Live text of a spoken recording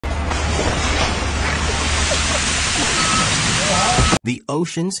The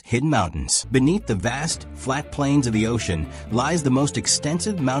ocean's hidden mountains. Beneath the vast, flat plains of the ocean lies the most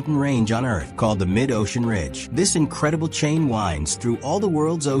extensive mountain range on Earth, called the Mid-Ocean Ridge. This incredible chain winds through all the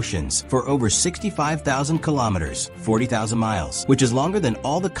world's oceans for over 65,000 kilometers, 40,000 miles, which is longer than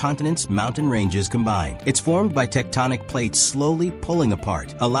all the continent's mountain ranges combined. It's formed by tectonic plates slowly pulling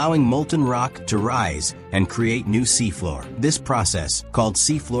apart, allowing molten rock to rise and create new seafloor. This process, called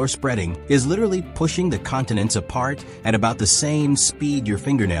seafloor spreading, is literally pushing the continents apart at about the same speed your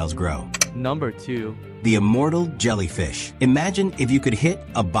fingernails grow. Number 2. The immortal jellyfish. Imagine if you could hit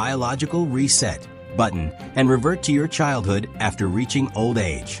a biological reset button and revert to your childhood after reaching old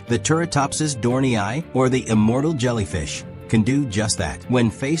age. The Turritopsis dohrnii, or the immortal jellyfish, can do just that. When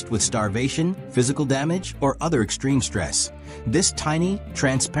faced with starvation, physical damage, or other extreme stress, this tiny,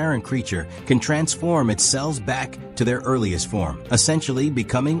 transparent creature can transform its cells back to their earliest form, essentially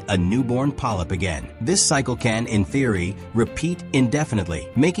becoming a newborn polyp again. This cycle can, in theory, repeat indefinitely,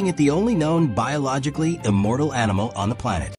 making it the only known biologically immortal animal on the planet.